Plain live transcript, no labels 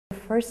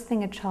first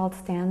thing a child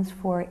stands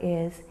for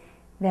is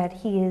that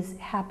he is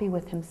happy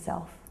with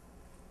himself.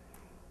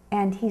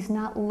 And he's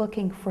not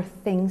looking for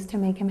things to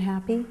make him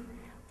happy,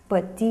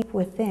 but deep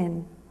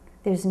within,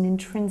 there's an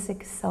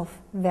intrinsic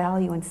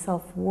self-value and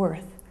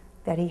self-worth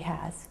that he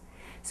has.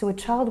 So a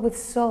child with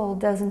soul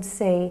doesn't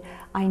say,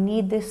 I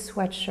need this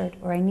sweatshirt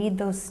or I need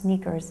those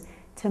sneakers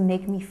to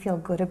make me feel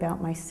good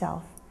about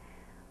myself.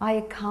 I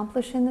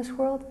accomplish in this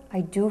world,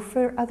 I do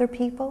for other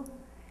people.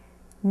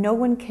 No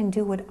one can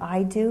do what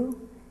I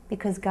do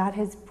because God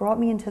has brought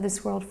me into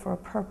this world for a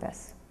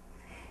purpose.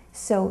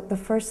 So the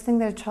first thing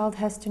that a child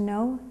has to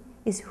know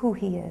is who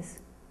he is.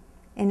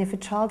 And if a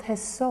child has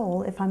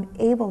soul, if I'm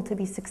able to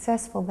be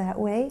successful that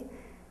way,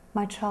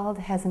 my child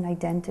has an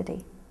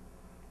identity.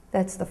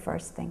 That's the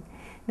first thing.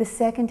 The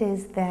second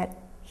is that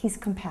he's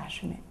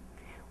compassionate.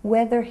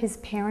 Whether his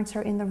parents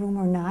are in the room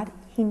or not,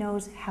 he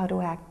knows how to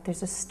act.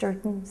 There's a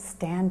certain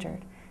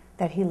standard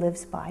that he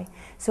lives by.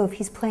 So if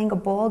he's playing a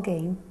ball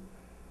game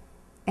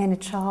and a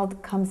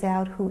child comes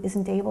out who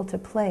isn't able to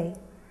play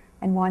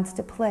and wants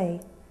to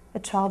play, a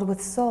child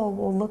with soul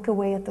will look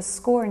away at the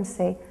score and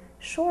say,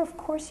 sure, of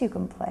course you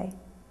can play.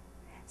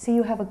 So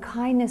you have a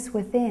kindness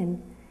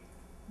within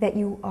that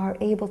you are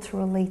able to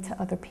relate to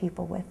other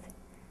people with.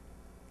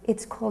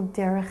 It's called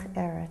derech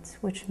eretz,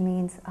 which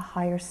means a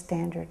higher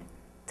standard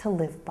to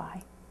live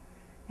by.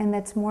 And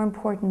that's more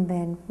important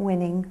than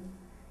winning,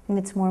 and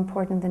it's more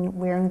important than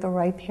wearing the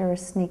right pair of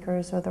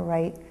sneakers or the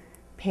right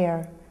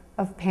pair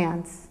of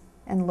pants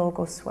and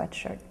logo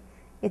sweatshirt.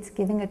 It's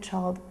giving a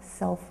child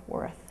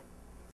self-worth.